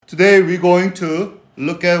Today we're going to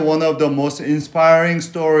look at one of the most inspiring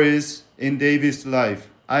stories in David's life.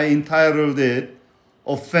 I entitled it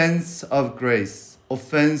Offense of Grace.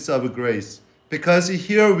 Offense of Grace. Because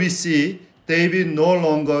here we see David no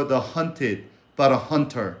longer the hunted, but a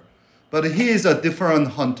hunter. But he is a different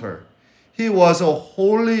hunter. He was a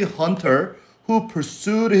holy hunter who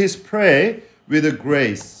pursued his prey with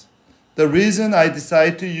grace. The reason I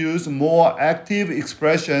decide to use more active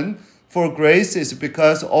expression for grace is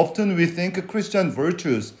because often we think Christian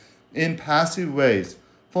virtues in passive ways.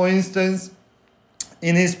 For instance,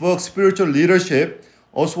 in his book Spiritual Leadership,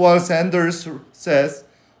 Oswald Sanders says,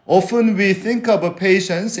 often we think of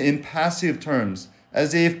patience in passive terms,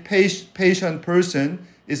 as if patient person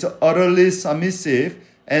is utterly submissive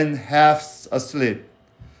and half asleep.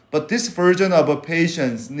 But this version of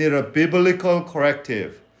patience needs a biblical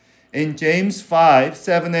corrective. In James 5,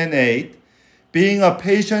 7 and 8, being a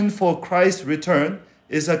patient for Christ's return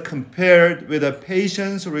is compared with the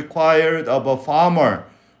patience required of a farmer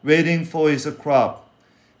waiting for his crop.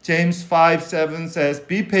 James 5, 7 says,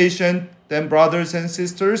 be patient then, brothers and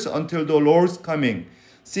sisters, until the Lord's coming.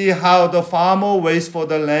 See how the farmer waits for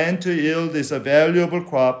the land to yield its valuable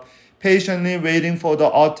crop, patiently waiting for the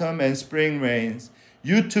autumn and spring rains.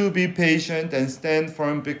 You too be patient and stand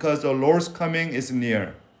firm because the Lord's coming is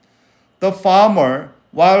near. The farmer,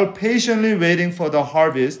 while patiently waiting for the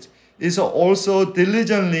harvest, is also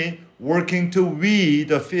diligently working to weed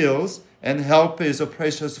the fields and help his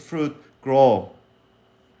precious fruit grow.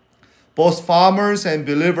 Both farmers and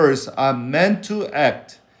believers are meant to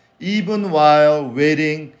act even while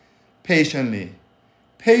waiting patiently.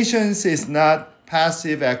 Patience is not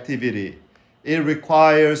passive activity. It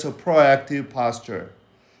requires a proactive posture.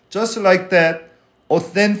 Just like that,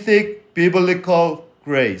 authentic biblical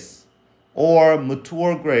grace or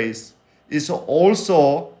mature grace is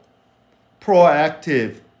also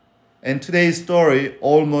proactive, and today's story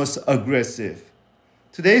almost aggressive.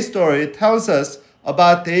 Today's story tells us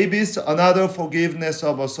about David's another forgiveness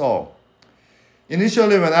of Saul.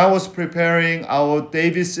 Initially, when I was preparing our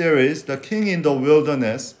David series, The King in the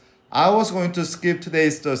Wilderness, I was going to skip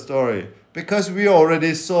today's story because we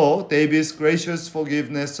already saw David's gracious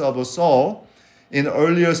forgiveness of Saul in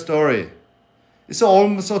earlier story.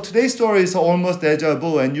 So today's story is almost deja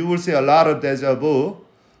vu, and you will see a lot of deja vu.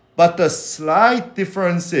 But the slight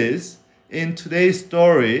differences in today's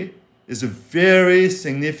story is very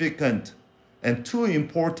significant and too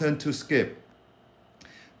important to skip.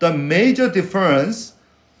 The major difference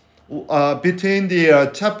between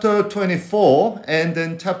the chapter 24 and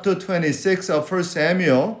then chapter 26 of 1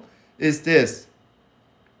 Samuel is this.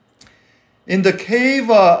 In the cave,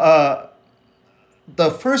 the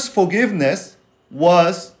first forgiveness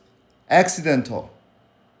was accidental.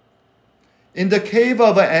 In the cave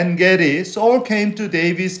of En-Gedi, Saul came to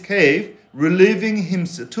David's cave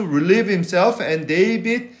to relieve himself, and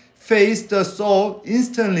David faced Saul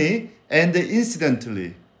instantly and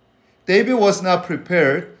incidentally. David was not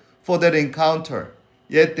prepared for that encounter,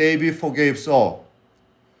 yet David forgave Saul.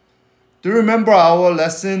 Do you remember our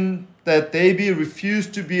lesson that David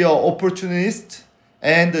refused to be an opportunist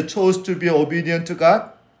and chose to be obedient to God?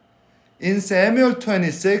 In Samuel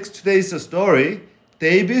 26, today's story,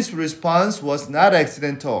 David's response was not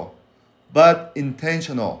accidental, but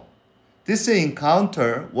intentional. This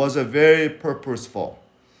encounter was very purposeful.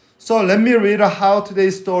 So let me read how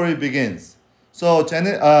today's story begins. So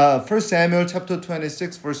 1 Samuel chapter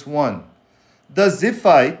 26, verse 1. The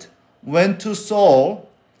Ziphite went to Saul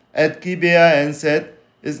at Gibeah and said,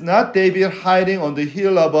 is not David hiding on the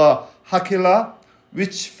hill of Hakilah,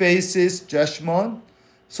 which faces Jeshimon?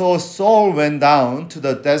 So Saul went down to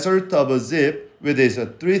the desert of Ziph with his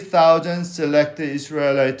 3,000 selected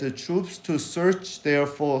Israelite troops to search there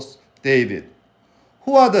for David.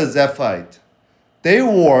 Who are the Ziphites? They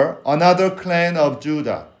were another clan of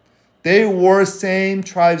Judah. They were same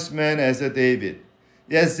tribesmen as David.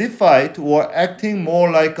 Yet Ziphites were acting more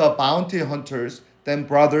like bounty hunters than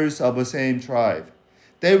brothers of the same tribe.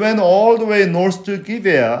 They went all the way north to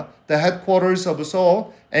Gibeah, the headquarters of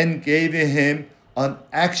Saul, and gave him an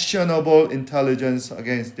actionable intelligence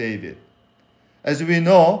against David. As we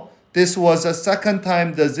know, this was the second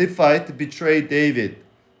time the Ziphite betrayed David.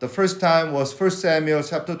 The first time was 1 Samuel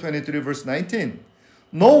chapter 23, verse 19.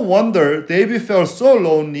 No wonder David felt so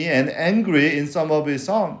lonely and angry in some of his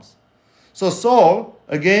psalms. So Saul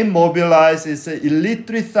again mobilized his elite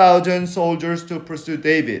 3,000 soldiers to pursue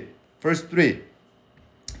David. Verse 3.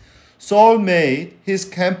 Saul made his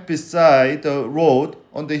camp beside the road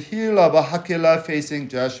on the hill of Hakilah facing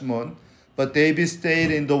Jeshimon, but David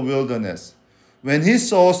stayed in the wilderness. When he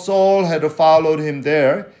saw Saul had followed him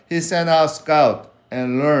there, he sent out a scout.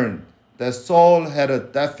 and learned that Saul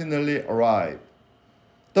had definitely arrived.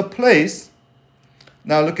 The place,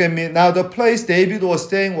 now look at me, now the place David was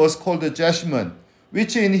staying was called Jeshimon,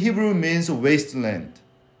 which in Hebrew means wasteland.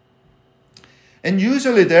 And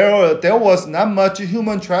usually there was not much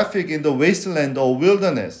human traffic in the wasteland or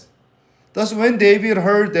wilderness. Thus, when David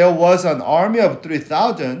heard there was an army of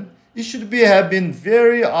 3,000, it should have been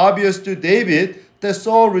very obvious to David that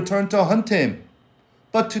Saul returned to hunt him.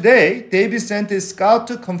 But today, David sent his scout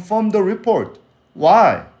to confirm the report.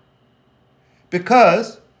 Why?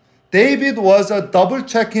 Because David was double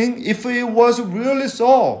checking if it was really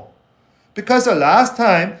Saul. Because the last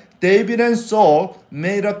time, David and Saul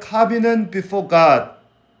made a covenant before God.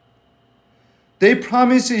 They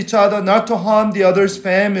promised each other not to harm the other's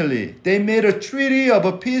family. They made a treaty of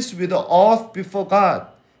a peace with an oath before God.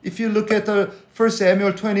 If you look at the 1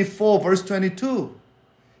 Samuel 24, verse 22.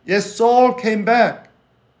 Yes, Saul came back.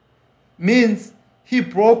 Means he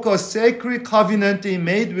broke a sacred covenant he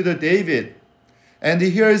made with David. And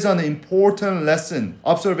here is an important lesson,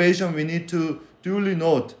 observation we need to duly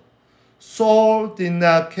note. Saul did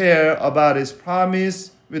not care about his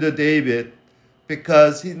promise with David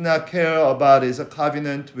because he did not care about his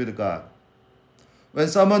covenant with God. When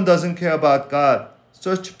someone doesn't care about God,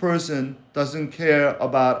 such person doesn't care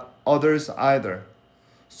about others either.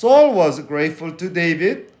 Saul was grateful to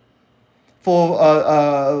David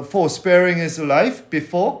for sparing his life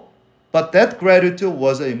before, but that gratitude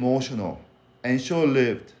was emotional and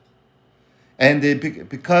short-lived. And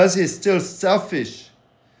because he's still selfish,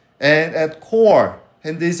 and at core,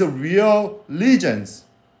 and his real allegiance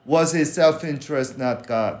was his self-interest, not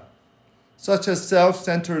God. Such a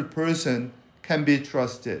self-centered person can be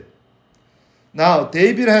trusted. Now,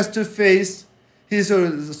 David has to face his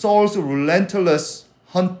Saul's relentless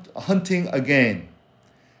hunting again.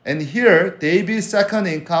 And here, David's second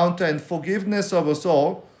encounter and forgiveness of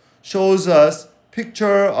Saul shows us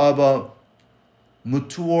picture of a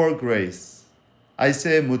mature grace. I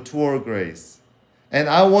say mature grace. And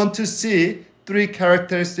I want to see three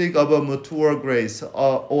characteristics of a mature grace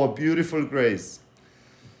or beautiful grace.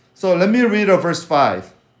 So let me read verse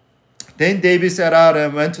 5. Then David set out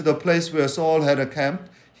and went to the place where Saul had camped.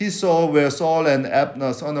 He saw where Saul and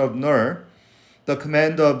Abner, son of Ner, the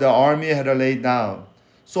commander of the army, had laid down.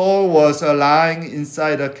 Saul was lying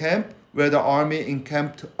inside the camp where the army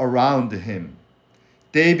encamped around him.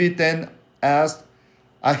 David then asked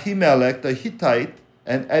Ahimelech the Hittite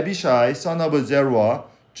and Abishai, son of Zeruiah,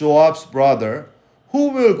 Joab's brother, who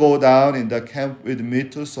will go down in the camp with me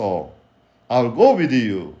to Saul? I'll go with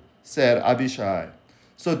you, said Abishai.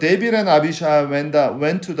 So David and Abishai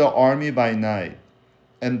went to the army by night,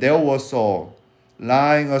 and there was Saul,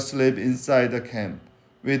 lying asleep inside the camp,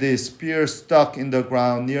 with his spear stuck in the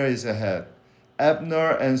ground near his head.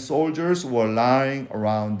 Abner and soldiers were lying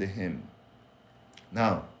around him.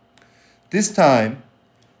 Now, this time,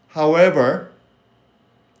 however,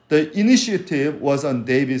 the initiative was on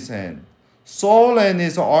David's hand. Saul and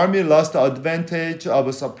his army lost the advantage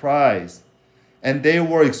of surprise, and they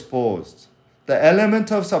were exposed. The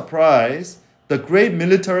element of surprise, the great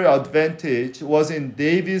military advantage, was in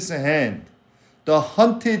David's hand. The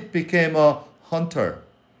hunted became a hunter,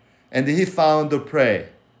 and he found the prey.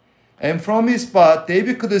 And from his spot,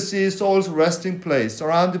 David could see Saul's resting place,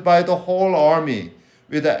 surrounded by the whole army,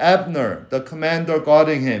 with Abner, the commander,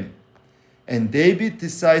 guarding him. And David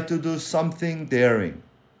decided to do something daring.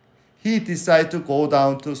 He decided to go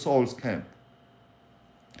down to Saul's camp.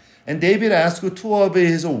 And David asked two of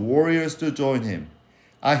his warriors to join him,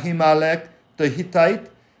 Ahimelech the Hittite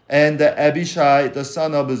and Abishai the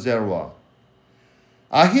son of Zeruiah.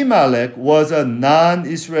 Ahimelech was a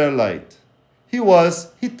non-Israelite. He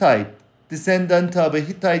was Hittite, descendant of a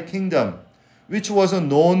Hittite kingdom, which was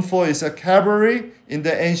known for its cavalry in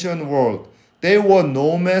the ancient world. They were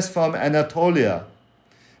nomads from Anatolia.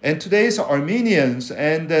 And today's Armenians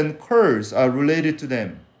and then Kurds are related to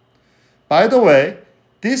them. By the way,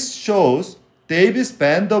 this shows David's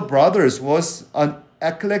band of brothers was an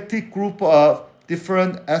eclectic group of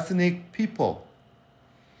different ethnic people.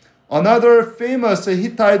 Another famous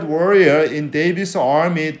Hittite warrior in David's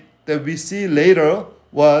army that we see later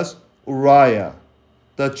was Uriah,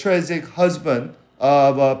 the tragic husband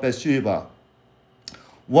of Bathsheba.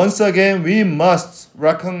 Once again, we must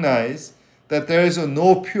recognize that there is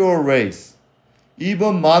no pure race.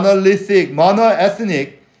 Even monolithic,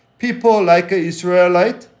 monoethnic people like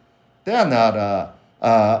Israelite, they are not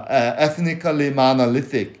ethnically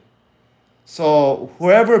monolithic. So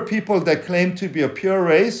whoever people that claim to be a pure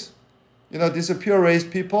race, these are pure race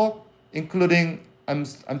people, including, I'm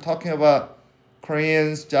talking about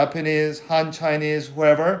Koreans, Japanese, Han Chinese,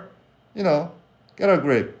 whoever, Get a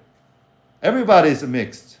grip. Everybody is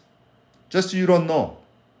mixed. Just you don't know.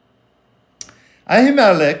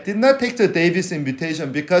 Ahimelech did not take the David's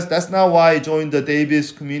invitation because that's not why he joined the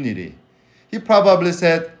David's community. He probably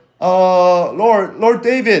said, Lord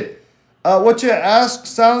David, what you ask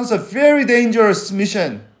sounds a very dangerous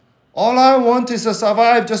mission. All I want is to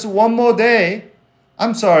survive just one more day.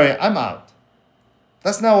 I'm sorry, I'm out.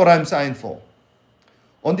 That's not what I'm signed for.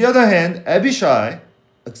 On the other hand, Abishai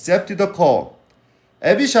accepted the call.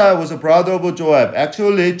 Abishai was a brother of Joab.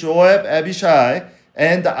 Actually, Joab, Abishai,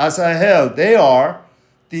 and Asahel, they are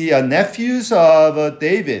the nephews of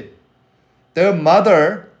David. Their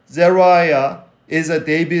mother, Zeruiah, is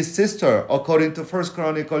David's sister, according to 1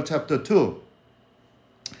 Chronicles chapter 2.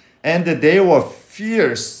 And they were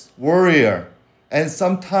fierce warrior and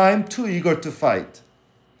sometimes too eager to fight.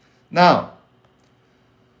 Now,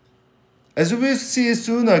 as we see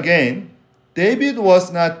soon again, David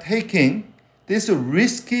was not taking this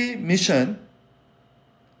risky mission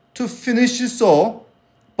to finish Saul,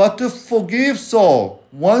 but to forgive Saul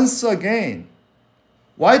once again.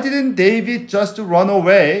 Why didn't David just run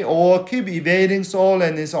away or keep evading Saul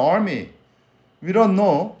and his army? We don't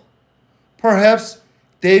know. Perhaps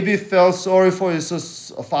David felt sorry for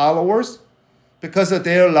his followers because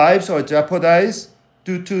their lives are jeopardized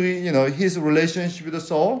due to his relationship with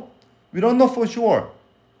Saul. We don't know for sure.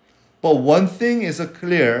 But one thing is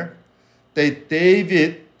clear that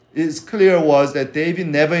David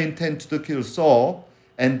never intended to kill Saul,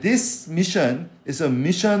 and this mission is a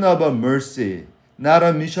mission of a mercy, not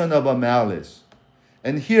a mission of a malice.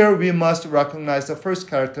 And here we must recognize the first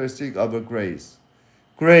characteristic of a grace.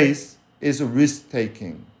 Grace is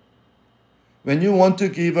risk-taking. When you want to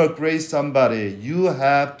give a grace to somebody, you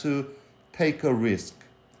have to take a risk.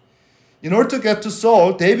 In order to get to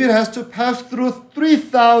Saul, David has to pass through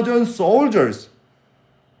 3,000 soldiers.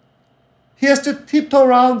 He has to tiptoe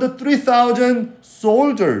around the 3,000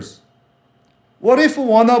 soldiers. What if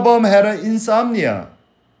one of them had an insomnia?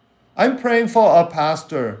 I'm praying for a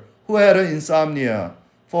pastor who had an insomnia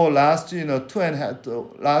for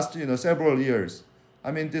several years.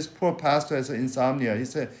 I mean, this poor pastor has an insomnia. He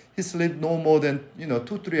said he sleeps no more than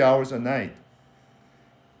 2-3 hours a night.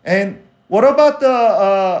 And what about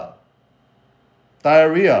the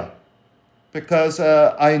diarrhea? Because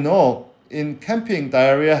I know in camping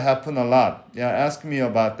diarrhea happen a lot. Yeah, ask me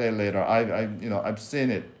about that later. I've seen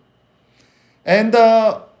it. And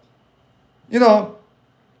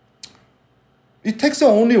it takes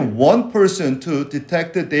only one person to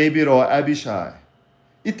detect David or Abishai.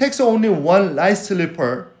 It takes only one light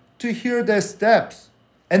sleeper to hear their steps.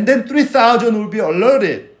 And then 3,000 will be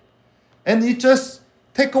alerted. And it just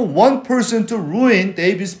takes one person to ruin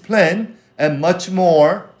David's plan and much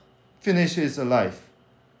more finish his life.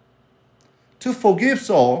 To forgive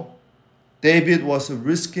Saul, David was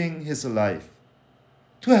risking his life.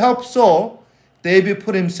 To help Saul, David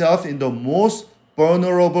put himself in the most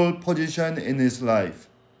vulnerable position in his life.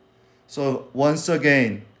 So once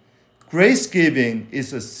again, grace giving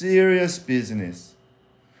is a serious business.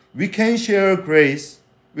 We can share grace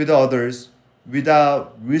with others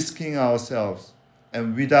without risking ourselves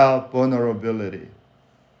and without vulnerability.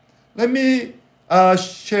 Let me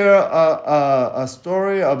share a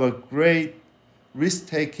story of a great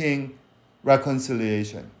risk-taking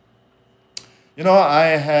reconciliation. I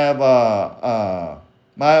have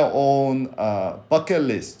my own bucket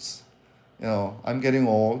lists. I'm getting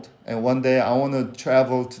old, and one day I want to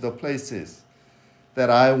travel to the places that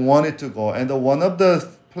I wanted to go. And one of the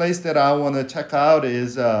places that I want to check out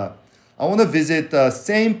is I want to visit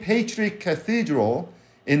St. Patrick Cathedral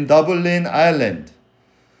in Dublin, Ireland.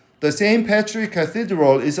 The St. Patrick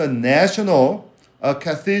Cathedral is a national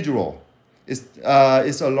cathedral. It's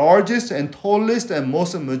the largest and tallest and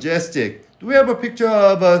most majestic. Do we have a picture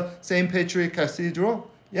of St. Patrick Cathedral?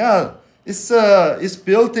 Yeah, it's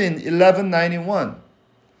built in 1191.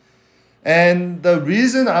 And the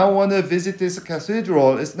reason I want to visit this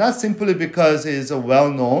cathedral is not simply because it's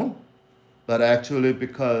well-known, but actually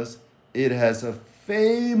because it has a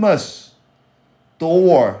famous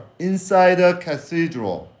door inside the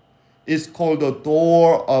cathedral. It's called the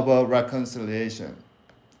Door of Reconciliation.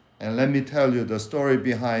 And let me tell you the story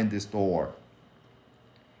behind this door.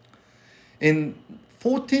 In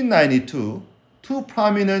 1492, two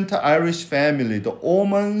prominent Irish families, the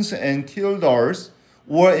Ormonds and Kildars,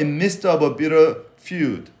 were in midst of a bitter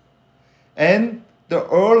feud. And the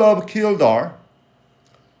Earl of Kildare,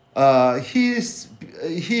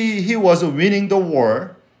 he was winning the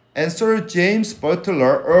war, and Sir James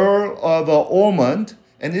Butler, Earl of Ormond,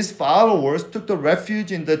 and his followers took the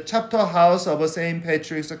refuge in the chapter house of St.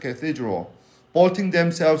 Patrick's Cathedral, bolting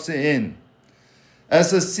themselves in.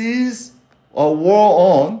 As the siege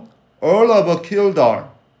wore on, Earl of Kildare,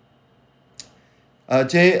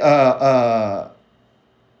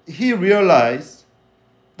 he realized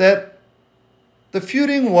that the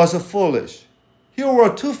feuding was foolish. Here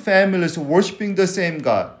were two families worshiping the same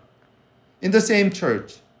God, in the same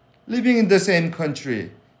church, living in the same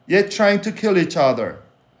country, yet trying to kill each other.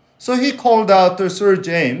 So he called out to Sir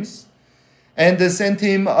James and sent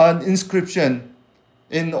him an inscription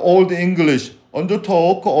in Old English,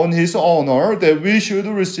 undertook on his honor that we should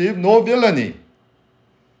receive no villainy.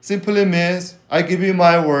 Simply means, I give you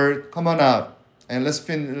my word, come on out, and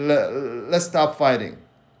let's stop fighting.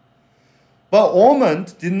 But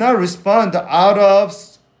Ormond did not respond out of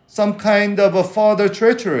some kind of a further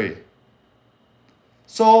treachery.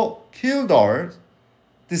 So Kildare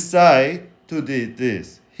decided to do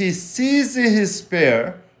this. He seized his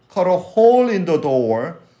spear, cut a hole in the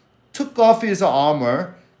door, took off his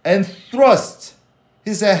armor, and thrust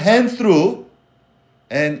his hand through,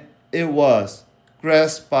 and it was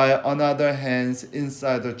grasped by another hand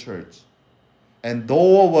inside the church. And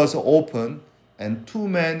door was open, and two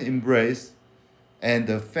men embraced, and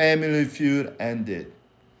the family feud ended.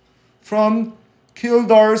 From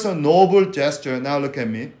Kildare's noble gesture, now look at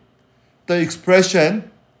me, the expression,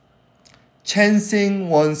 chancing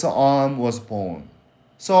one's arm was born.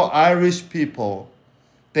 So Irish people,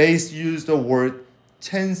 they use the word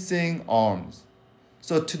chancing arms.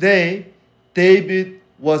 So today, David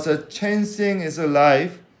was chancing his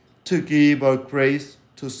life to give a grace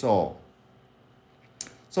to Saul.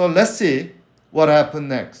 So let's see what happened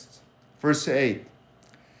next. Verse 8.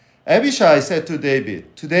 Abishai said to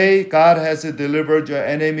David, today God has delivered your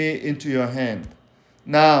enemy into your hand.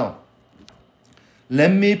 Now,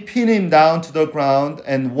 let me pin him down to the ground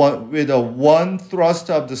and with one thrust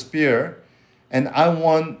of the spear, and I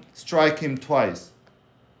won't strike him twice.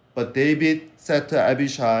 But David said to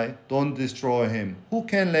Abishai, don't destroy him. Who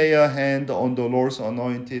can lay a hand on the Lord's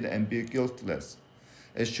anointed and be guiltless?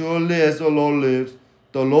 As surely as the Lord lives,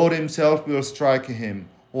 the Lord himself will strike him,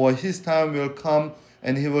 or his time will come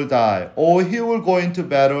and he will die, or he will go into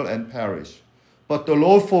battle and perish. But the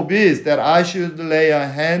Lord forbids that I should lay a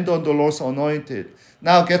hand on the Lord's anointed.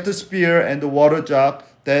 Now get the spear and the water jug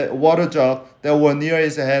that were near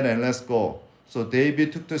his head, and let's go. So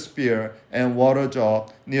David took the spear and water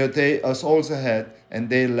jug near Saul's head, and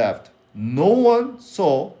they left. No one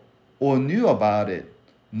saw or knew about it,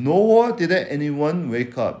 nor did anyone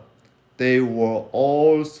wake up. They were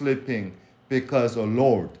all sleeping because the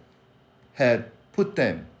Lord had put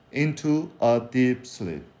them into a deep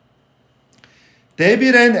sleep.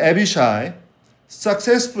 David and Abishai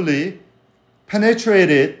successfully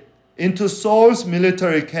penetrated into Saul's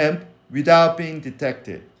military camp without being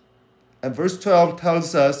detected. And verse 12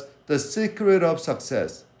 tells us the secret of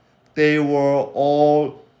success. They were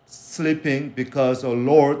all sleeping because the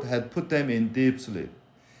Lord had put them in deep sleep.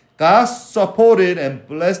 God supported and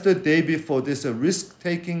blessed David for this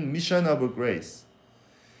risk-taking mission of grace.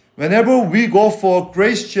 Whenever we go for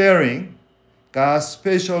grace sharing, God's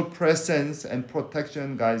special presence and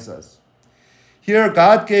protection guides us. Here,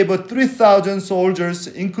 God gave 3,000 soldiers,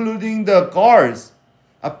 including the guards,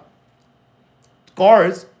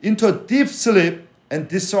 into deep sleep and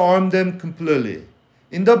disarmed them completely.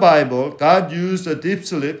 In the Bible, God used a deep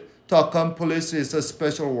sleep to accomplish his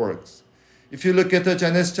special works. If you look at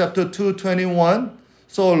Genesis chapter 2:21,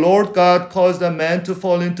 so Lord God caused the man to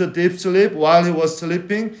fall into deep sleep. While he was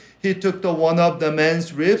sleeping, he took one of the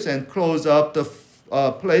man's ribs and closed up the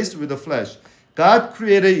place with the flesh. God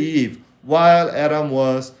created Eve while Adam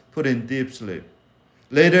was put in deep sleep.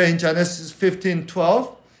 Later in Genesis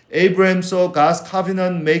 15:12, Abraham saw God's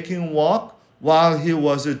covenant-making walk while he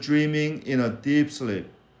was dreaming in a deep sleep.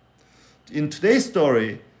 In today's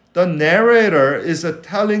story, the narrator is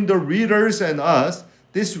telling the readers and us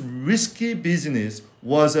this risky business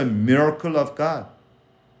was a miracle of God.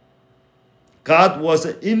 God was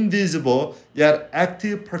an invisible yet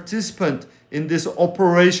active participant in this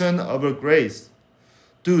operation of grace.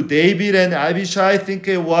 Do David and Abishai think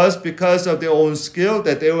it was because of their own skill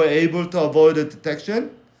that they were able to avoid the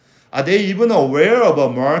detection? Are they even aware of the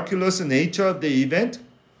miraculous nature of the event?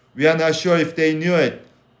 We are not sure if they knew it,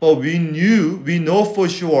 but we know for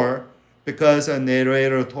sure because a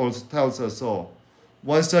narrator tells us so.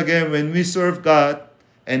 Once again, when we serve God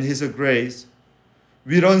and his grace,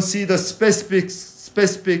 we don't see the specifics.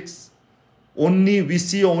 We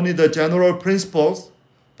see only the general principles,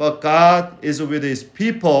 but God is with his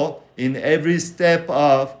people in every step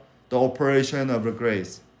of the operation of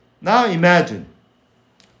grace. Now imagine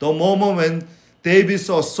the moment when David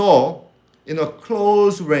saw Saul in a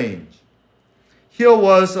close range. Here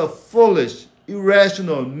was a foolish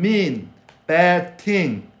irrational, mean, bad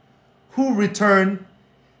king who returned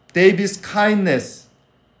David's kindness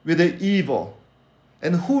with the evil,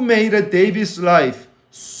 and who made David's life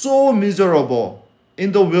so miserable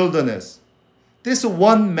in the wilderness. This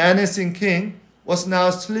one menacing king was now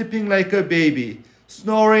sleeping like a baby,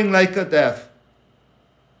 snoring like a deaf.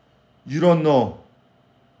 You don't know.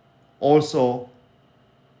 Also,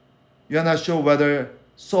 you're not sure whether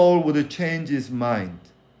Saul would change his mind.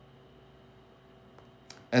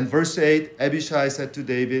 And verse 8, Abishai said to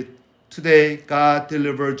David, "Today God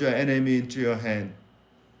delivered your enemy into your hand."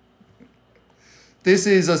 This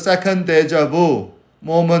is a second deja vu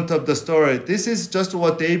moment of the story. This is just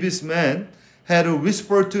what David's men had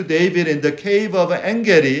whispered to David in the cave of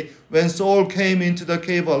En-gedi when Saul came into the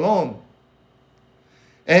cave alone.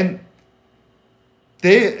 And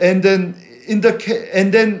then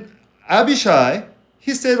Abishai,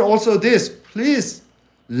 he said also this, "Please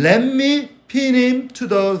let me pin him to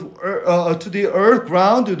the earth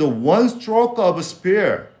ground with one stroke of a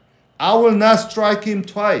spear. I will not strike him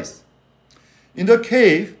twice." In the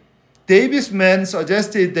cave, David's men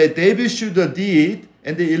suggested that David should lead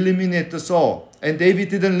and they eliminate the Saul. And David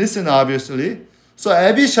didn't listen, obviously. So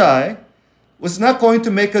Abishai was not going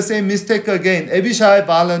to make the same mistake again. Abishai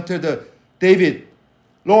volunteered, "David,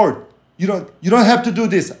 Lord, you don't have to do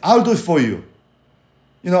this. I'll do it for you.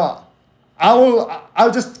 I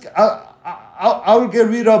will get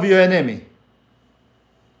rid of your enemy."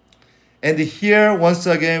 And here, once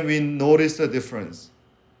again, we notice the difference.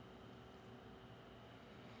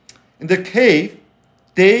 In the cave,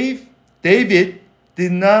 David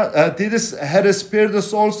had spared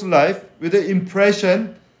Saul's life with the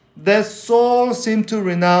impression that Saul seemed to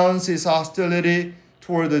renounce his hostility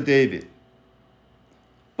toward David.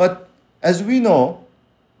 But as we know,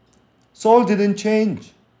 Saul didn't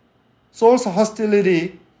change. Saul's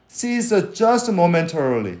hostility ceased just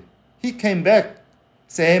momentarily. He came back,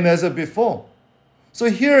 same as before. So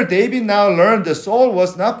here David now learned that Saul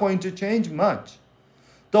was not going to change much.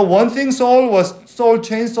 The one thing Saul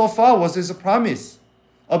changed so far was his promise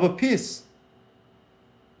of a peace.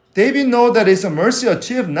 David knew that his mercy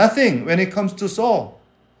achieved nothing when it comes to Saul.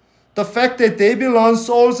 The fact that David learned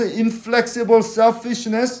Saul's inflexible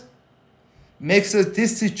selfishness makes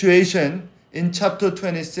this situation in chapter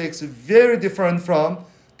 26 very different from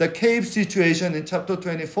the cave situation in chapter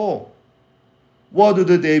 24. What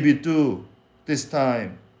did David do this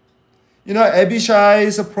time?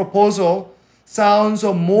 Abishai's proposal sounds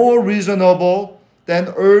more reasonable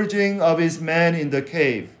than urging of his men in the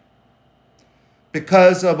cave,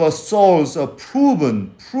 because of Saul's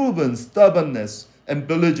proven stubbornness and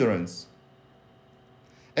belligerence.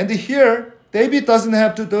 And here, David doesn't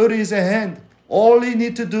have to dirty his hand. All he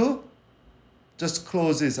needs to do, just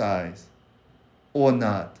close his eyes or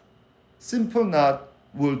not. Simple nod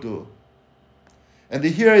will do. And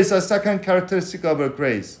here is a second characteristic of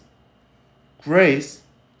grace. Grace,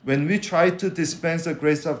 when we try to dispense the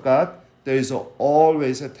grace of God, there is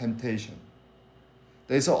always a temptation.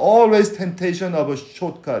 There is always temptation of a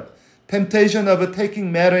shortcut, temptation of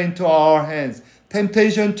taking matter into our hands,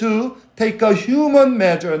 temptation to take a human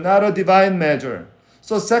measure, not a divine measure.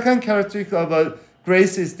 So second characteristic of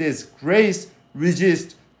grace is this. Grace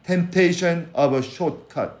resists temptation of a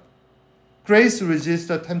shortcut. Grace resists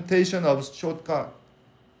the temptation of a shortcut.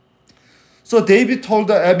 So David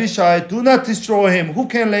told Abishai, "Do not destroy him. Who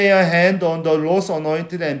can lay a hand on the Lord's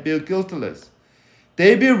anointed and be guiltless?"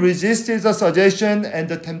 David resisted the suggestion and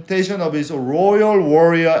the temptation of his royal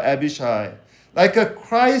warrior Abishai, like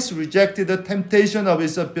Christ rejected the temptation of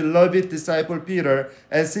his beloved disciple Peter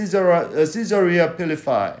at Caesarea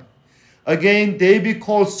Philippi. Again, David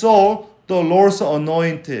called Saul the Lord's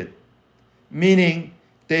anointed, meaning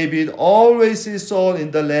David always sees Saul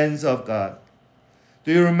in the lens of God.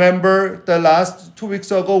 Do you remember the last 2 weeks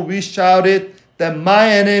ago we shouted that my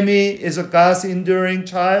enemy is God's enduring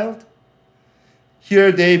child?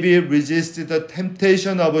 Here David resisted the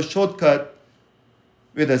temptation of a shortcut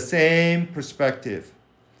with the same perspective.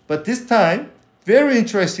 But this time, very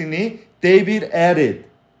interestingly, David added,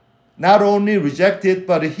 not only rejected,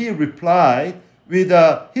 but he replied with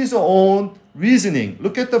his own reasoning.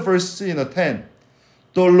 Look at the verse 10.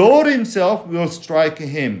 "The Lord himself will strike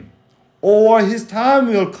him, or his time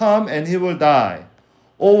will come and he will die,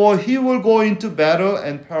 or he will go into battle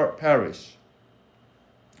and perish.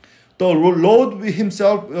 The Lord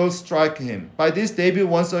himself will strike him." By this, David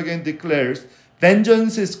once again declares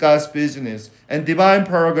vengeance is God's business and divine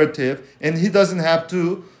prerogative, and he doesn't have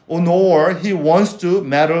to, nor he wants to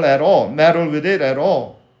meddle with it at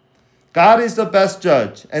all. God is the best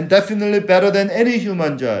judge, and definitely better than any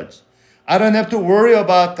human judge. I don't have to worry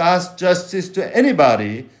about God's justice to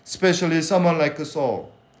anybody, especially someone like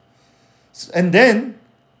Saul. And then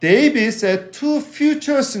David said two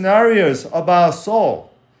future scenarios about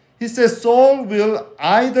Saul. He says Saul will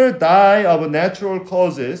either die of natural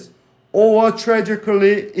causes or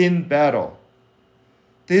tragically in battle.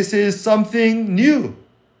 This is something new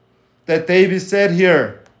that David said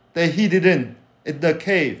here that he didn't in the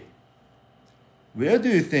cave. Where do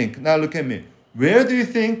you think? Now look at me. Where do you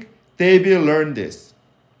think David learned this?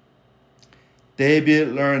 David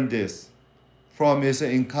learned this from his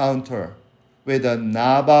encounter with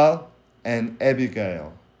Nabal and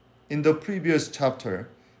Abigail. In the previous chapter,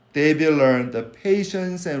 David learned the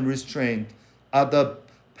patience and restraint are the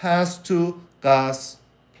path to God's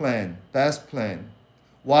plan, best plan.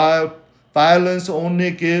 While violence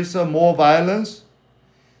only gives more violence,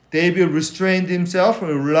 David restrained himself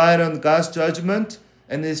and relied on God's judgment,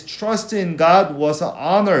 and his trust in God was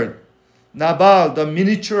honored. Nabal, the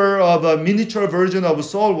miniature version of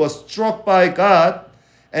Saul, was struck by God,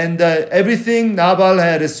 and everything Nabal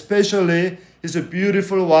had, especially his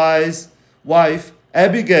beautiful wife,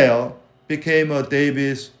 Abigail, became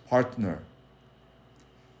David's partner.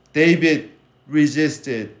 David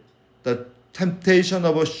resisted the temptation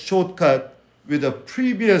of a shortcut with a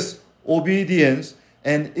previous obedience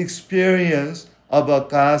and experience of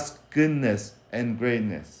God's goodness and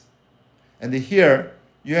greatness. And here,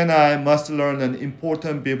 you and I must learn an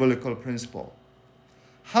important biblical principle.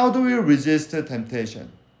 How do we resist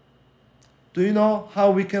temptation? Do you know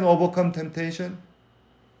how we can overcome temptation?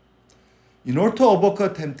 In order to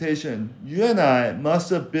overcome temptation, you and I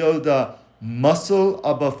must build a muscle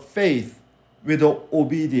of faith with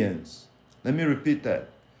obedience. Let me repeat that.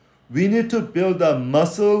 We need to build a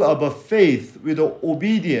muscle of faith with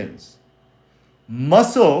obedience.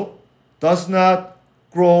 Muscle does not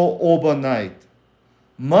grow overnight.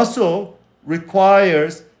 Muscle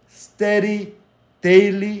requires steady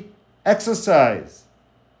daily exercise.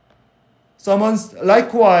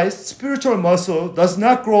 Likewise, spiritual muscle does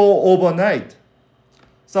not grow overnight.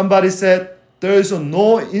 Somebody said, there is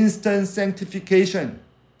no instant sanctification.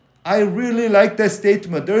 I really like that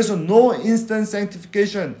statement. There is no instant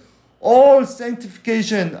sanctification. All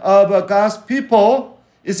sanctification of God's people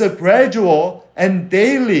is a gradual and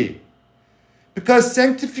daily. Because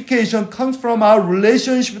sanctification comes from our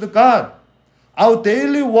relationship with God. Our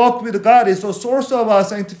daily walk with God is a source of our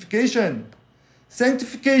sanctification.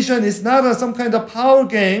 Sanctification is not some kind of power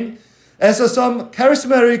game as some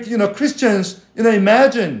charismatic Christians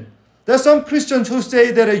imagine. There are some Christians who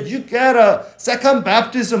say that you get a second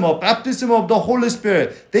baptism or baptism of the Holy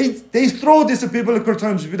Spirit. They throw these biblical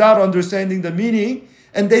terms without understanding the meaning.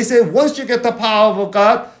 And they say once you get the power of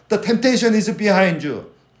God, the temptation is behind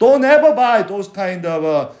you. Don't ever buy those kind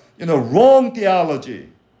of wrong theology.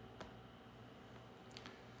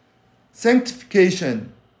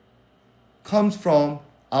 Sanctification comes from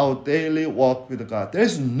our daily walk with God. There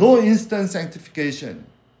is no instant sanctification.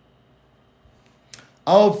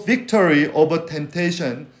 Our victory over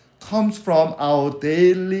temptation comes from our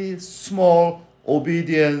daily small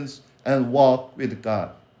obedience and walk with God.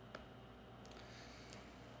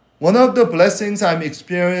 One of the blessings I'm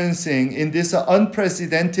experiencing in this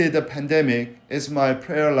unprecedented pandemic is my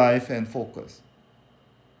prayer life and focus.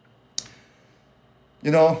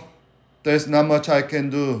 There's not much I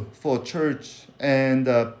can do for church and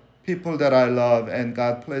people that I love and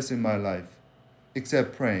God placed in my life,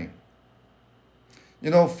 except praying.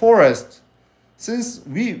 Forrest, since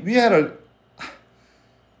we had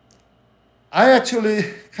I actually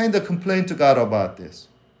kind of complained to God about this.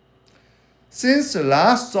 Since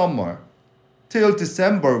last summer till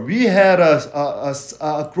December, we had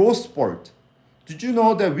a growth spurt. Did you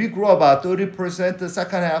know that we grew about 30% the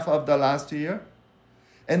second half of the last year?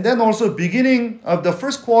 And then also beginning of the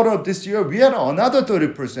first quarter of this year, we had another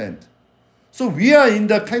 30%. So we are in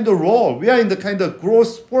the kind of role. We are in the kind of growth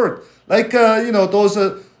spurt. Like, those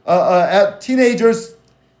teenagers,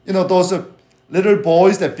 those little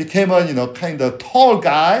boys that became a, kind of tall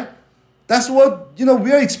guy. That's what,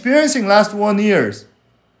 we are experiencing last 1 year.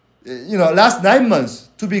 Last 9 months,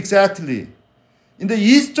 to be exactly. In the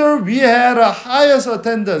Easter, we had a highest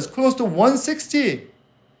attendance, close to 160.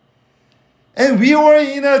 And we were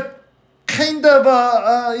in a kind of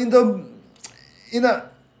in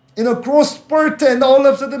a growth spurt, and all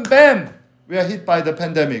of a sudden, bam, we are hit by the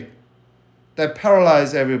pandemic that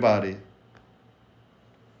paralyzed everybody.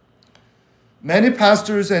 Many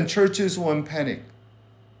pastors and churches were in panic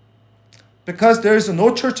because there is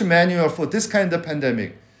no church manual for this kind of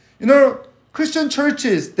pandemic. Christian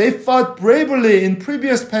churches, they fought bravely in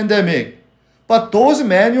previous pandemic, But those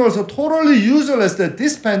manuals are totally useless at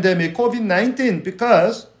this pandemic, COVID-19,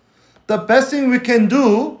 because the best thing we can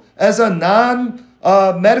do as a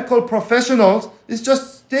non-medical professionals is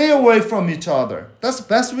just stay away from each other. That's the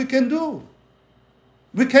best we can do.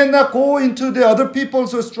 We cannot go into the other people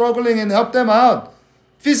who are struggling and help them out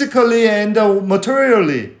physically and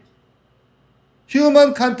materially.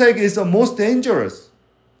 Human contact is the most dangerous.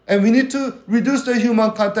 And we need to reduce the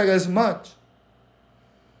human contact as much.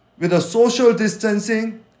 With the social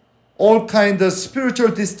distancing, all kinds of spiritual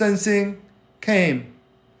distancing came.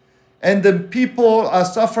 And then people are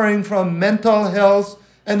suffering from mental health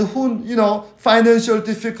and financial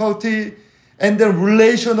difficulty and then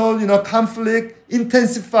relational, conflict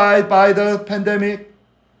intensified by the pandemic.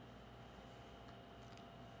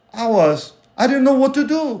 I didn't know what to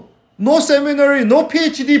do. No seminary, no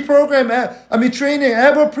PhD program, training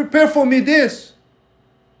ever prepared for me this.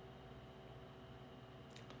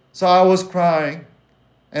 So I was crying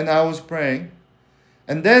and I was praying.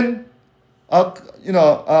 And then, couple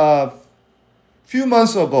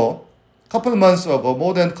months ago,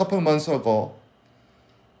 more than a couple months ago,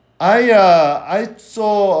 I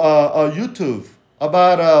saw a YouTube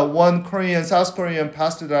about one South Korean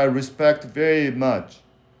pastor that I respect very much.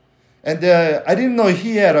 And I didn't know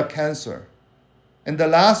he had a cancer. And the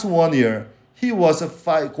last 1 year, he was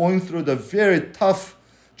going through the very tough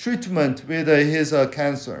treatment with his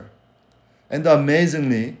cancer. And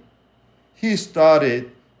amazingly, he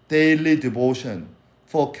started daily devotion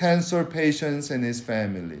for cancer patients and his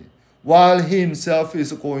family while he himself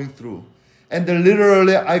is going through. And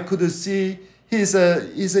literally, I could see his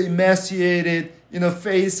emaciated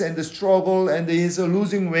face and the struggle, and he's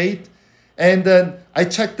losing weight. And then I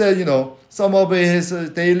checked some of his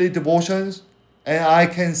daily devotions, and I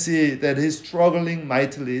can see that he's struggling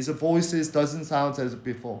mightily. His voice doesn't sound as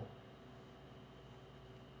before.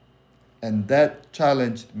 And that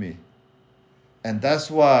challenged me. And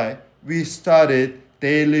that's why we started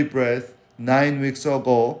Daily Bread 9 weeks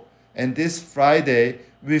ago. And this Friday,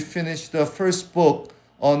 we finished the first book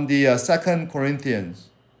on the 2 Corinthians.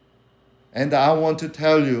 And I want to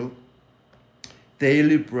tell you,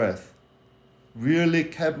 Daily Bread really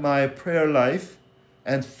kept my prayer life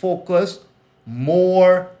and focused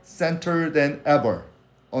more centered than ever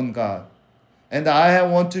on God. And I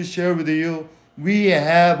want to share with you, we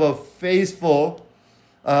have a faithful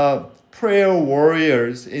prayer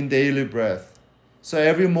warriors in Daily Bread. So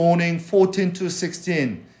every morning, 14 to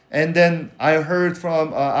 16. And then I heard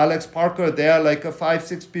from Alex Parker, there are like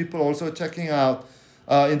 5-6 people also checking out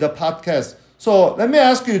in the podcast. So let me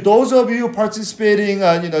ask you, those of you participating,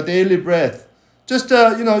 Daily Bread, just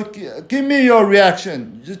give me your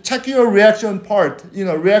reaction. Just check your reaction part,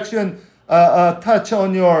 reaction touch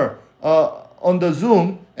on your on the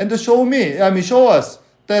Zoom, and show us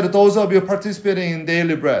that those of you participating in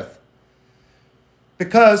Daily Bread.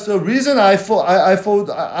 Because the reason I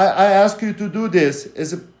ask you to do this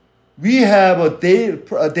is we have a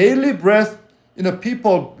Daily Bread,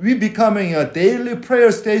 people, we becoming a daily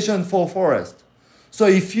prayer station for Forest. So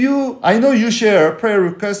I know you share prayer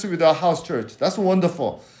requests with our house church. That's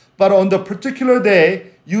wonderful. But on the particular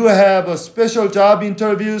day, you have a special job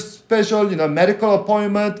interview, special, medical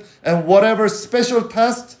appointment, and whatever special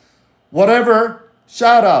test, whatever,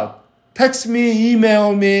 shout out. Text me,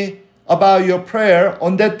 email me about your prayer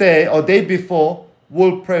on that day or day before.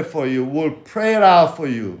 We'll pray for you. We'll pray it out for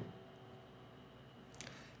you.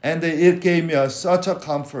 And it gave me such a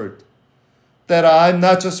comfort that I'm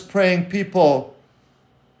not just praying people,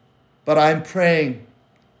 but I'm praying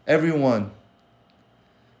everyone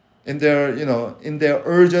in their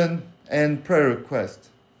urgent and prayer request.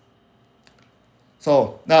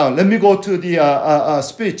 So now let me go to the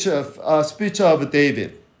speech of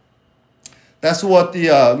David. That's what the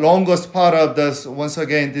longest part of this, once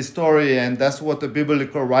again, this story, and that's what the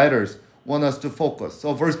biblical writers want us to focus.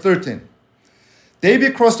 So verse 13.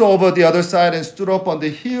 David crossed over the other side and stood up on the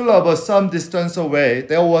hill of some distance away.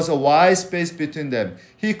 There was a wide space between them.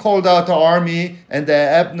 He called out the army and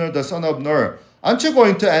Abner, the son of Ner. Aren't you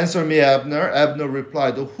going to answer me, Abner? Abner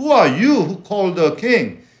replied, Who are you who called the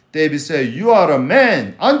king? David said, You are a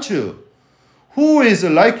man, aren't you? Who is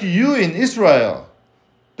like you in Israel?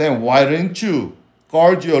 Then why didn't you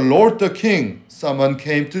guard your lord the king? Someone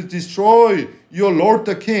came to destroy your lord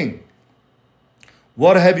the king.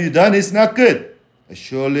 What have you done is not good. As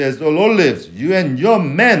surely as the Lord lives, you and your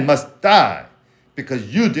men must die,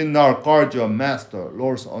 because you did not guard your master,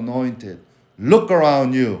 Lord's anointed. Look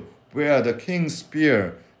around you, where the king's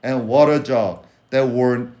spear and water jug that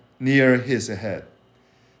were near his head.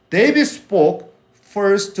 David spoke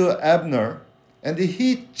first to Abner, And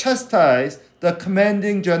he chastised the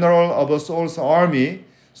commanding general of Saul's army,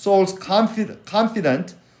 Saul's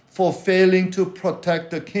confident, for failing to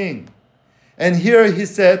protect the king. And here he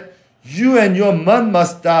said, "You and your man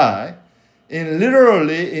must die."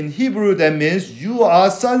 Literally in Hebrew, that means you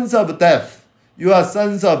are sons of death. You are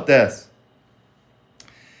sons of death.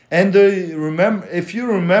 And if you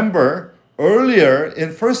remember earlier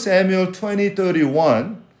in 1 Samuel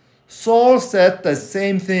 20:31, Saul said the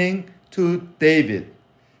same thing to David.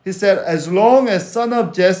 He said, "As long as son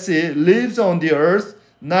of Jesse lives on the earth,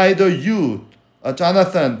 neither you,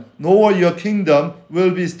 Jonathan, nor your kingdom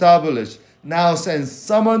will be established. Now send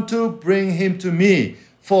someone to bring him to me,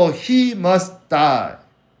 for he must die."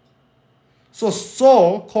 So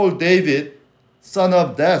Saul called David son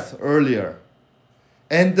of death earlier.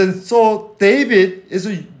 And then so David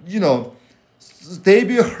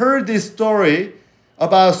David heard this story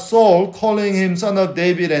about Saul calling him son of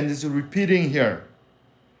David, and is repeating here.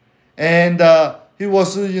 And he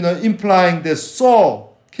was implying that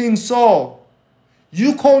Saul, King Saul,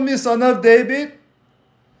 you call me son of David,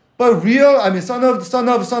 but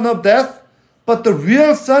son of death, but the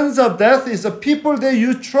real sons of death is the people that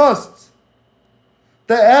you trust.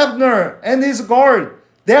 The Abner and his guard,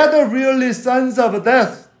 they're the really sons of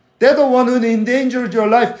death. They're the one who endangered your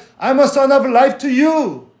life. I'm a son of life to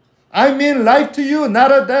you. I mean life to you,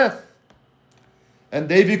 not a death. And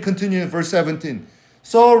David continued in verse 17.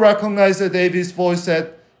 Saul recognized David's voice,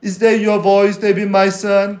 said, "Is that your voice, David, my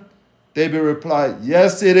son?" David replied,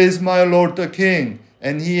 "Yes, it is, my lord the king."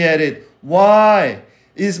 And he added, "Why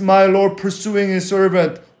is my lord pursuing his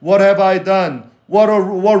servant? What have I done? What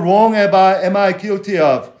wrong am I guilty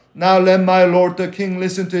of? Now let my lord the king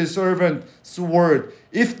listen to his servant's word.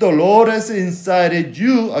 If the Lord has incited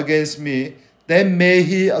you against me, then may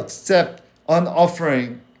he accept an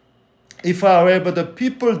offering. If however the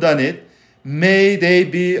people done it, may they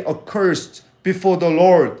be accursed before the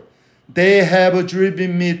Lord. They have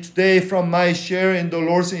driven me today from my share in the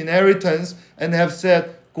Lord's inheritance and have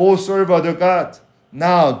said, 'Go serve other gods.'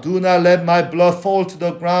 Now do not let my blood fall to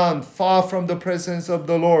the ground far from the presence of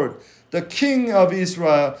the Lord. The King of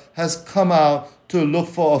Israel has come out to look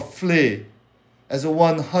for a flea, as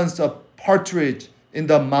one hunts a partridge in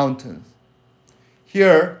the mountains."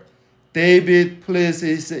 Here, David pleads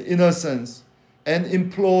his innocence and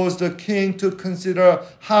implores the king to consider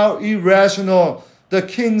how irrational the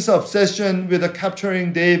king's obsession with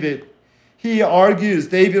capturing David. David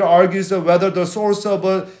argues whether the source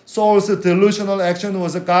of Saul's delusional action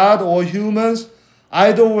was God or humans.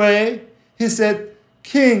 Either way, he said,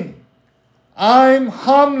 "King, I'm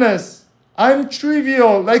harmless. I'm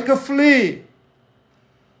trivial, like a flea.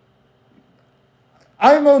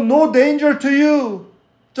 I'm of no danger to you,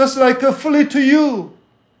 just like a flea to you,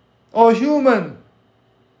 or human."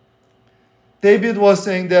 David was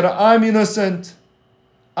saying that I'm innocent.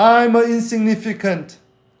 I'm insignificant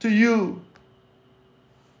to you.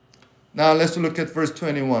 Now let's look at verse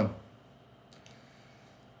 21.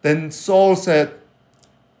 Then Saul said,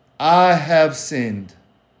 "I have sinned.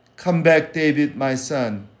 Come back, David, my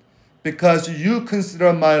son. Because you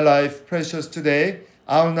consider my life precious today,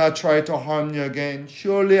 I will not try to harm you again.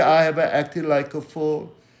 Surely I have acted like a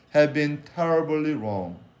fool, have been terribly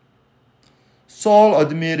wrong." Saul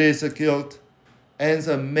admitted his guilt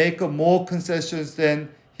and make more concessions than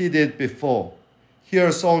he did before.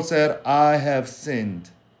 Here Saul said, "I have sinned.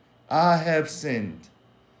 I have sinned."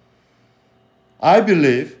 I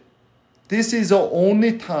believe this is the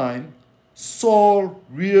only time Saul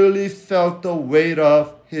really felt the weight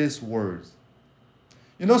of his words.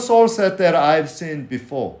 Saul said that I've sinned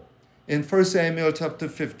before in 1 Samuel chapter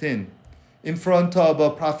 15 in front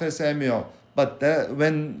of Prophet Samuel, but that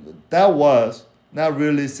was not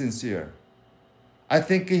really sincere. I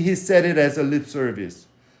think he said it as a lip service.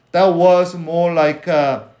 That was more like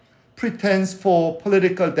a pretense for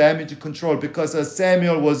political damage control, because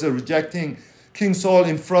Samuel was rejecting King Saul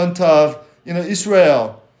in front of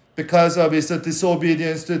Israel because of his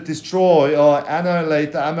disobedience to destroy or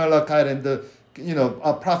annihilate the Amalekite. And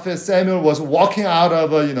Prophet Samuel was walking out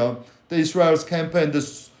of the Israel's camp, and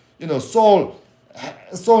Saul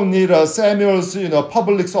needed Samuel's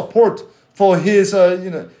public support for his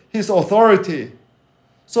authority.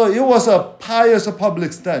 So it was a pious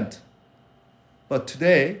public stunt. But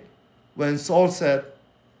today, when Saul said,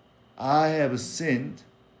 "I have sinned,"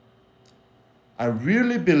 I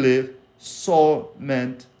really believe Saul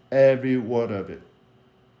meant every word of it.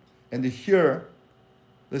 And here,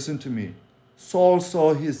 listen to me, Saul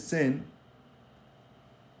saw his sin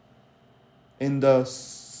in the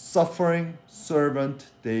suffering servant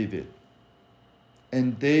David,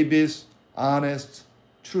 and David's honest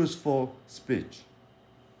truthful speech.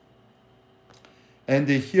 And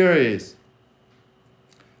here is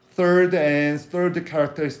third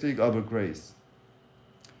characteristic of grace.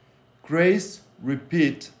 Grace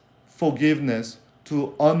repeat forgiveness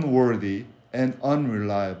to unworthy and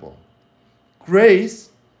unreliable. Grace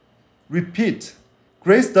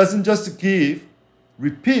doesn't just give,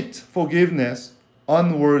 repeat forgiveness,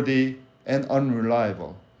 unworthy and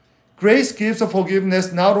unreliable. Grace gives a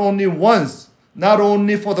forgiveness not only once, not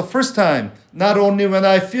only for the first time, not only when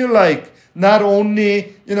I feel like, not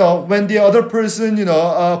only, when the other person,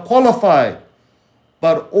 qualified,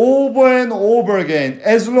 but over and over again.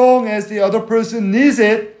 As long as the other person needs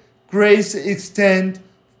it, grace extends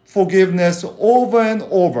forgiveness over and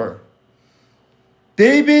over.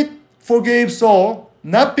 David forgave Saul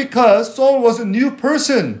not because Saul was a new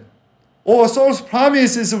person or Saul's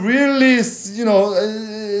promise is really, is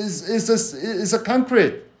a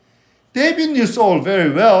concrete. David knew Saul very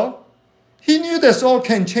well. He knew that Saul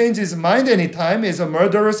can change his mind anytime. He's a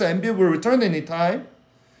murderous envy will return anytime.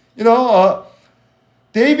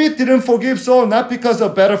 David didn't forgive Saul not because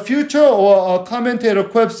of better future, or a commentator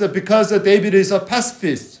quips that because David is a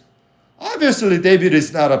pacifist. Obviously, David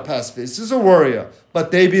is not a pacifist. He's a warrior.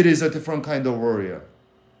 But David is a different kind of warrior.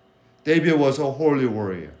 David was a holy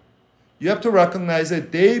warrior. You have to recognize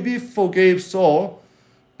that David forgave Saul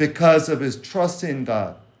because of his trust in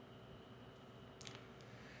God.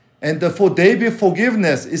 And for David,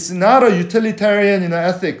 forgiveness is not a utilitarian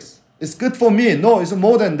ethics. It's good for me. No, it's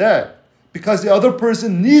more than that. Because the other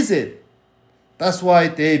person needs it. That's why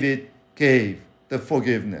David gave the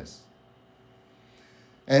forgiveness.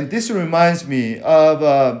 And this reminds me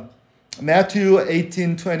of Matthew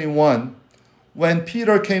 18:21. When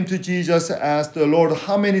Peter came to Jesus and asked the Lord,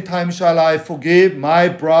 how many times shall I forgive my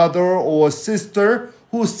brother or sister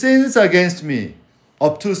who sins against me?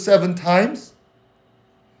 Up to 7 times?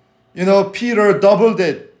 Peter doubled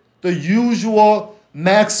it. The usual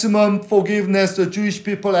maximum forgiveness the Jewish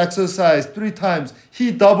people exercise 3 times.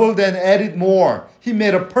 He doubled and added more. He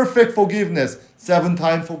made a perfect forgiveness. 7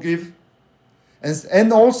 times forgive.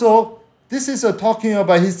 And also, this is talking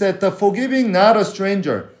about, he said, the forgiving not a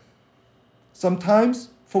stranger. Sometimes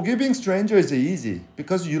forgiving strangers is easy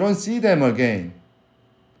because you don't see them again.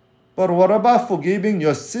 But what about forgiving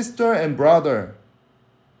your sister and brother?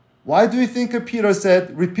 Why do you think Peter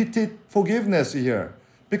said repeated forgiveness here?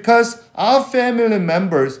 Because our family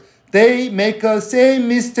members, they make the same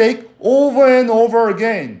mistake over and over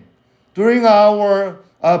again. During our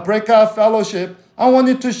breakout fellowship, I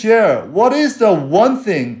wanted to share what is the one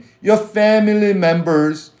thing your family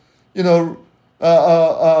members,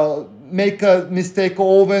 make a mistake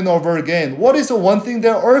over and over again. What is the one thing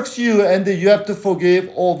that irks you and that you have to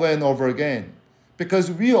forgive over and over again?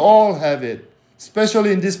 Because we all have it,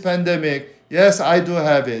 especially in this pandemic. Yes, I do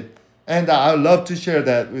have it. And I love to share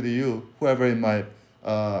that with you, whoever in my,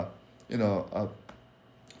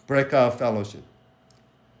 breakout fellowship.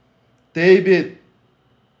 David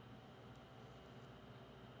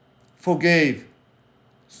forgave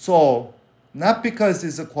Saul not because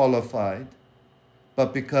he's qualified,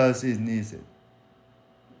 but because he needs it.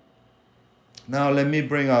 Now let me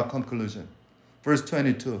bring our conclusion. Verse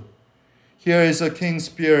 22. Here is a king's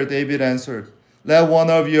spear, David answered. Let one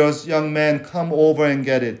of your young men come over and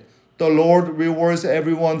get it. The Lord rewards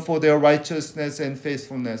everyone for their righteousness and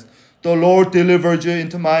faithfulness. The Lord delivered you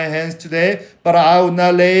into my hands today, but I will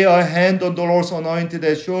not lay a hand on the Lord's anointed.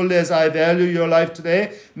 As surely as I value your life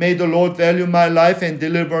today, may the Lord value my life and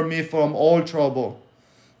deliver me from all trouble.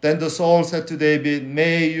 Then the Saul said to David,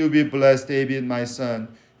 may you be blessed, David, my son.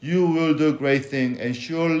 You will do great things and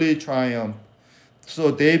surely triumph. So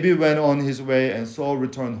David went on his way and Saul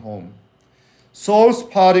returned home. Saul's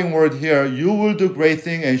parting word here, you will do great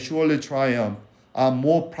things and surely triumph, are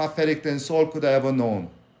more prophetic than Saul could have ever known,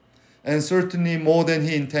 and certainly more than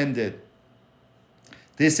he intended.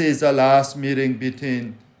 This is the last meeting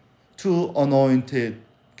between 2 anointed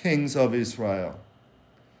kings of Israel.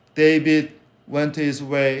 David went his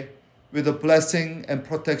way with the blessing and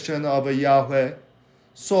protection of Yahweh.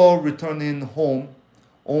 Saul returning home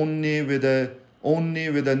only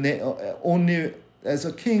as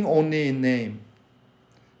a king only in name.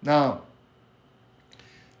 Now,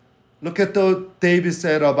 look at what David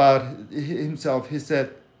said about himself. He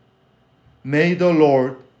said, may the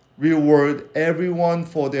Lord reward everyone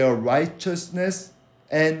for their righteousness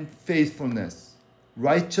and faithfulness.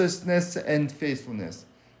 Righteousness and faithfulness.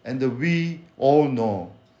 And we all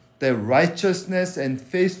know that righteousness and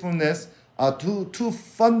faithfulness are two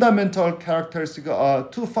fundamental characters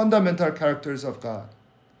of God.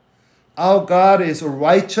 Our God is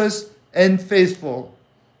righteous and faithful.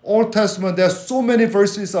 Old Testament, there are so many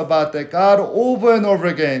verses about that. God over and over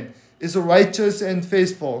again is righteous and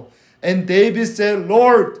faithful. And David said,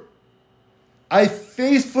 Lord, I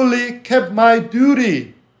faithfully kept my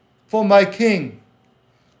duty for my king.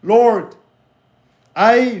 Lord,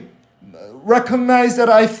 I recognize that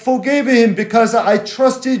I forgave him because I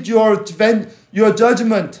trusted your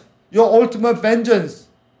judgment, your ultimate vengeance.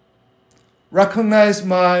 Recognize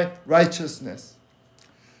my righteousness.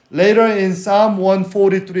 Later in Psalm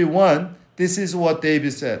 143:1, this is what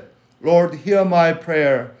David said. Lord, hear my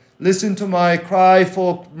prayer. Listen to my cry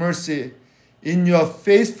for mercy. In your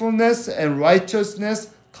faithfulness and righteousness,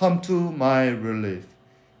 come to my relief.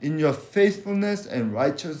 In your faithfulness and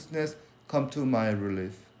righteousness, come to my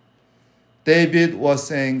relief. David was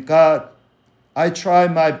saying, God, I try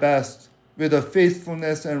my best with the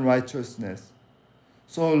faithfulness and righteousness.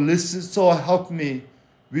 So listen, so help me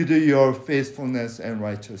with your faithfulness and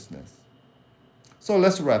righteousness. So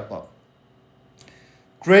let's wrap up.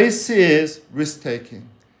 Grace is risk-taking.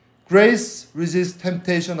 Grace resists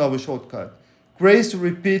temptation of a shortcut. Grace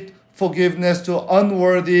repeats forgiveness to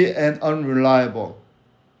unworthy and unreliable.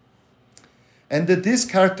 And this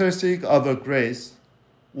characteristic of a grace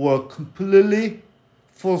were completely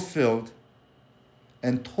fulfilled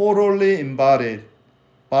and totally embodied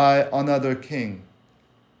by another king,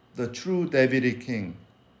 the true Davidic king,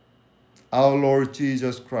 our Lord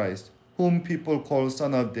Jesus Christ, whom people call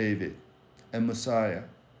Son of David and Messiah.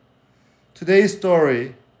 Today's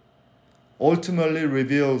story ultimately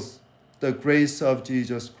reveals the grace of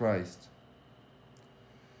Jesus Christ.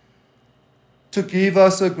 To give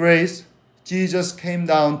us a grace, Jesus came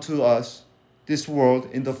down to us, this world,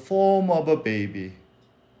 in the form of a baby.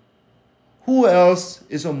 Who else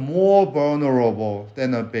is more vulnerable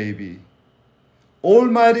than a baby?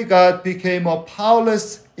 Almighty God became a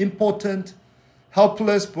powerless, impotent,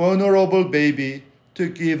 helpless, vulnerable baby to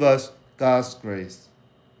give us God's grace.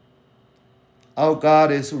 Our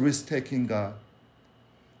God is a risk-taking God.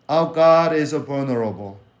 Our God is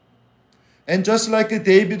vulnerable. And just like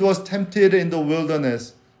David was tempted in the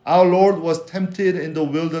wilderness, our Lord was tempted in the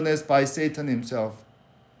wilderness by Satan himself.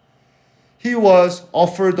 He was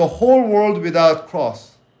offered the whole world without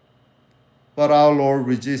cross, but our Lord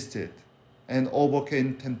resisted and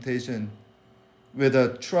overcame temptation with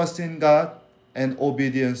a trust in God and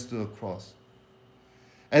obedience to the cross.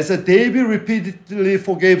 As David repeatedly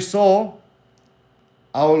forgave Saul,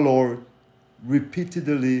 our Lord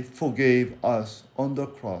repeatedly forgave us on the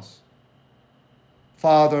cross.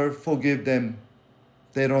 Father, forgive them.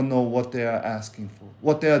 They don't know what they are asking for,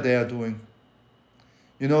 what they are doing.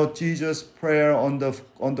 You know, Jesus' prayer on the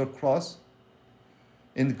cross,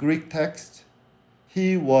 in the Greek text,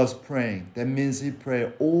 he was praying. That means he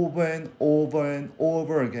prayed over and over and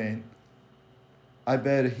over again. I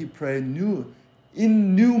bet he prayed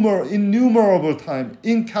innumerable times,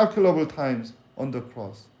 incalculable times on the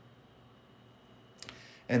cross.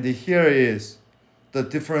 And here is the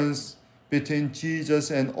difference between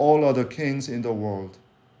Jesus and all other kings in the world.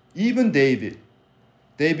 Even David.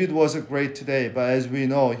 David was great today, but as we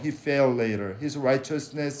know, he failed later. His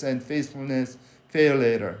righteousness and faithfulness failed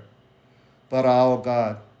later. But our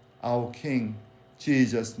God, our King,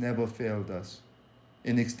 Jesus, never failed us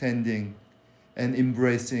in extending and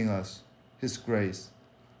embracing us, his grace.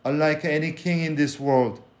 Unlike any king in this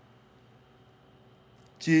world,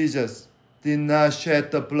 Jesus did not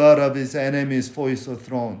shed the blood of his enemies for his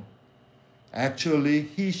throne. Actually,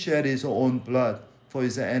 he shed his own blood for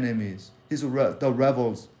his enemies, the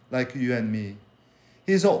rebels like you and me.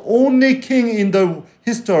 He's the only king in the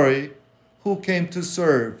history who came to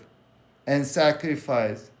serve and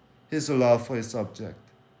sacrifice his love for his subject.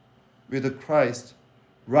 With Christ,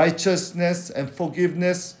 righteousness and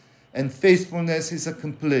forgiveness and faithfulness is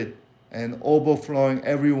complete and overflowing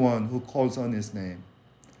everyone who calls on his name.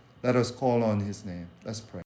 Let us call on his name. Let's pray.